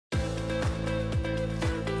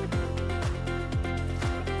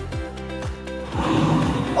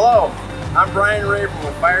Hello, I'm Brian Rayburn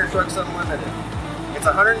with Fire Trucks Unlimited. It's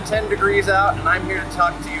 110 degrees out and I'm here to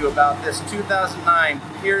talk to you about this 2009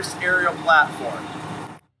 Pierce aerial platform.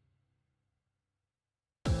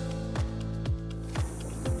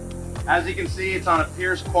 As you can see, it's on a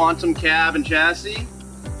Pierce Quantum cab and chassis.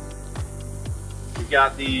 You've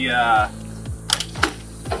got the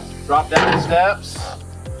drop down steps.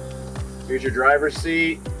 Here's your driver's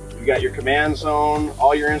seat. You've got your command zone,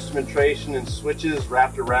 all your instrumentation and switches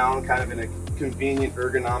wrapped around kind of in a convenient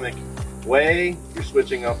ergonomic way. You're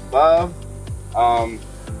switching up above.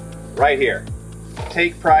 Right here.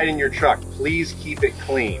 Take pride in your truck. Please keep it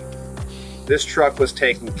clean. This truck was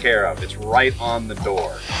taken care of. It's right on the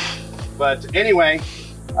door. But anyway,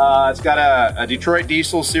 it's got a Detroit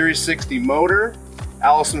Diesel Series 60 motor,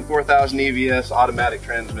 Allison 4000 EVS automatic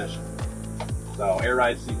transmission. So air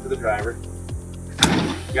ride seat for the driver.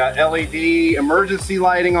 Got LED emergency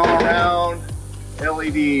lighting all around,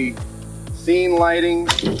 LED scene lighting,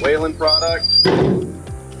 Whelen product,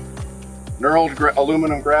 knurled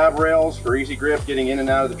aluminum grab rails for easy grip getting in and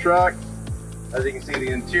out of the truck. As you can see, the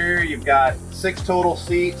interior, you've got 6 total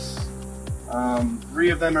seats. 3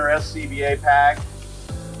 of them are SCBA packed,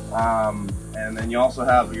 and then you also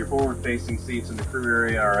have your forward-facing seats in the crew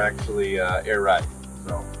area are actually air ride.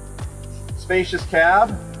 So, spacious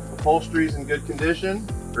cab, upholstery's in good condition,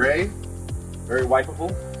 gray, very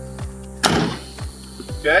wipeable.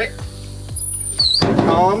 Okay,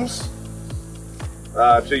 columns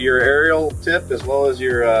to your aerial tip as well as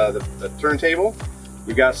your the turntable.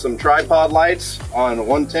 You've got some tripod lights on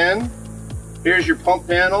 110. Here's your pump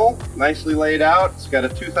panel, nicely laid out. It's got a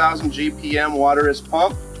 2000 GPM water-assist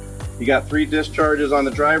pump. You got 3 discharges on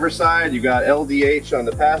the driver's side. You got LDH on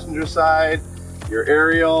the passenger side. Your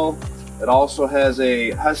aerial, it also has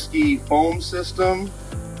a Husky foam system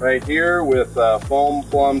right here with foam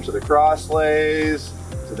plumb to the crosslays,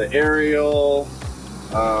 to the aerial,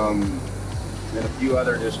 and a few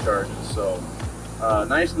other discharges. So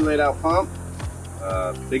nicely laid out pump,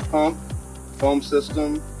 big pump, foam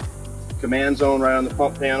system. Command zone right on the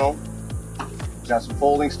pump panel. Got some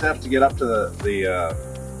folding steps to get up to the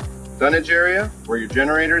dunnage area where your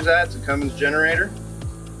generator's at. It's a Cummins generator.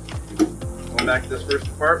 Going back to this first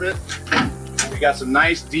compartment. We got some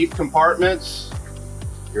nice deep compartments.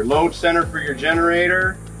 Your load center for your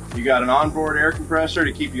generator. You got an onboard air compressor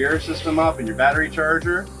to keep your air system up and your battery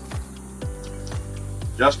charger.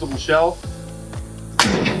 Adjustable shelf.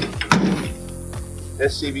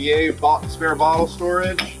 SCBA spare bottle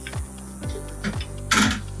storage.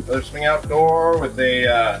 Another swing out door with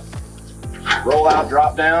a roll out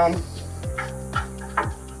drop down.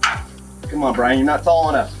 Come on, Brian, you're not tall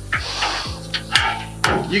enough.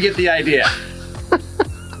 You get the idea.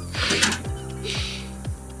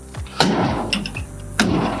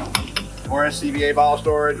 More SCBA bottle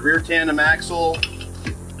storage, rear tandem axle.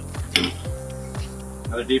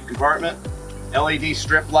 Another deep compartment. LED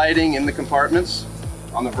strip lighting in the compartments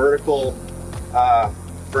on the vertical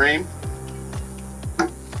frame.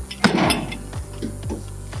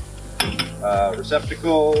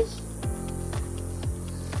 Receptacles.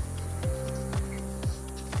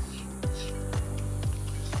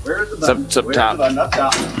 Where's the button? It's up top. The button? Up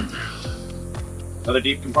top. Another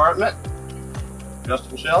deep compartment.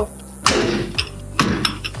 Adjustable shelf.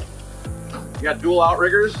 You got dual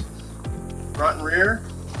outriggers, front and rear.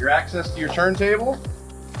 Your access to your turntable.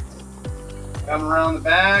 Coming around the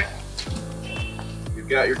back. You've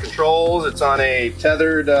got your controls. It's on a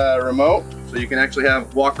tethered remote. So you can actually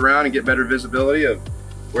walk around and get better visibility of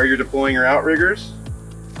where you're deploying your outriggers.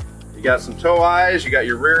 You got some tow eyes, you got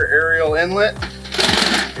your rear aerial inlet.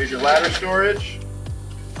 Here's your ladder storage.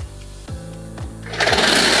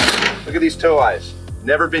 Look at these tow eyes.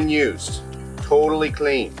 Never been used. Totally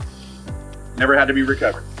clean. Never had to be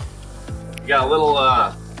recovered. You got a little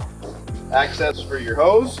access for your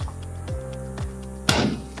hose.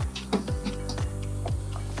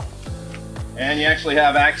 And you actually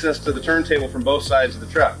have access to the turntable from both sides of the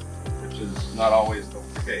truck, which is not always the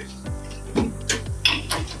case.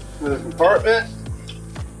 Another compartment.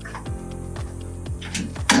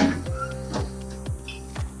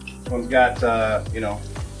 This one's got, you know,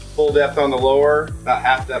 full depth on the lower, about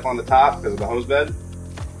half depth on the top because of the hose bed.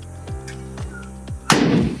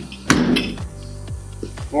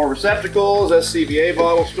 More receptacles, SCBA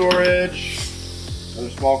bottle storage,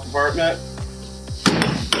 another small compartment.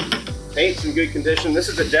 Paint's in good condition. This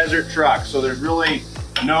is a desert truck, so there's really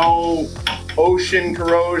no ocean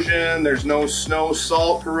corrosion, there's no snow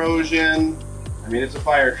salt corrosion. I mean, it's a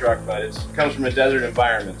fire truck, but it comes from a desert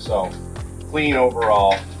environment, so clean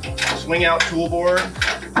overall. Swing out tool board. You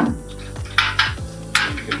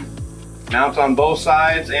can Mount on both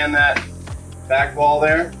sides and that back wall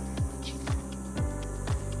there.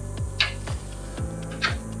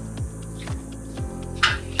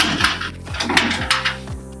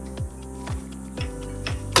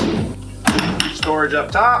 Storage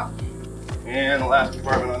up top, and the last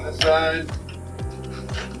compartment on this side.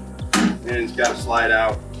 And it's got a slide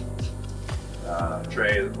out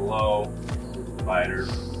tray below, divider.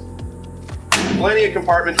 Plenty of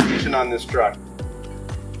compartmentation on this truck.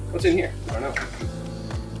 What's in here? I don't know.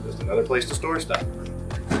 Just another place to store stuff.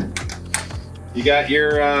 You got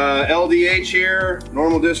your LDH here,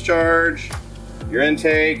 normal discharge, your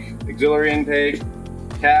intake, auxiliary intake,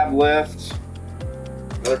 cab lift,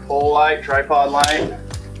 another pole light, tripod light,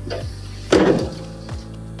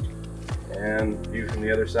 and view from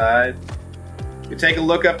the other side. You take a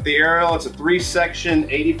look up the aerial. It's a 3-section,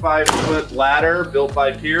 85-foot ladder built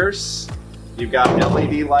by Pierce. You've got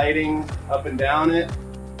LED lighting up and down it.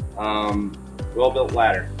 Well-built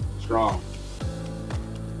ladder, strong.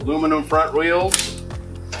 Aluminum front wheels.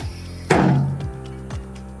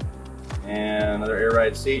 And another air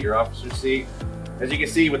ride seat, your officer's seat. As you can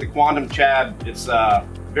see with the Quantum Cab, it's a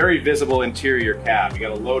very visible interior cab. You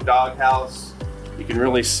got a low doghouse. You can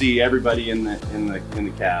really see everybody in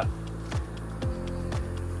the cab.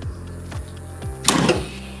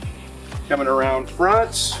 Coming around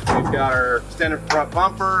front, we've got our extended front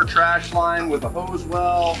bumper, trash line with a hose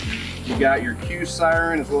well. You got your Q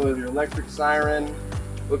siren as well as your electric siren.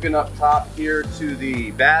 Looking up top here to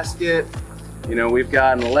the basket, you know, we've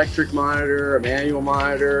got an electric monitor, a manual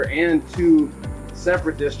monitor, and 2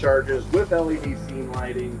 separate discharges with LED scene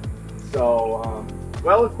lighting. So,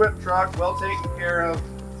 well-equipped truck, well taken care of.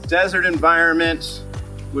 Desert environment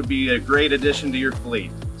would be a great addition to your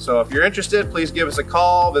fleet. So if you're interested, please give us a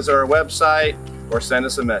call, visit our website, or send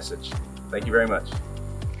us a message. Thank you very much.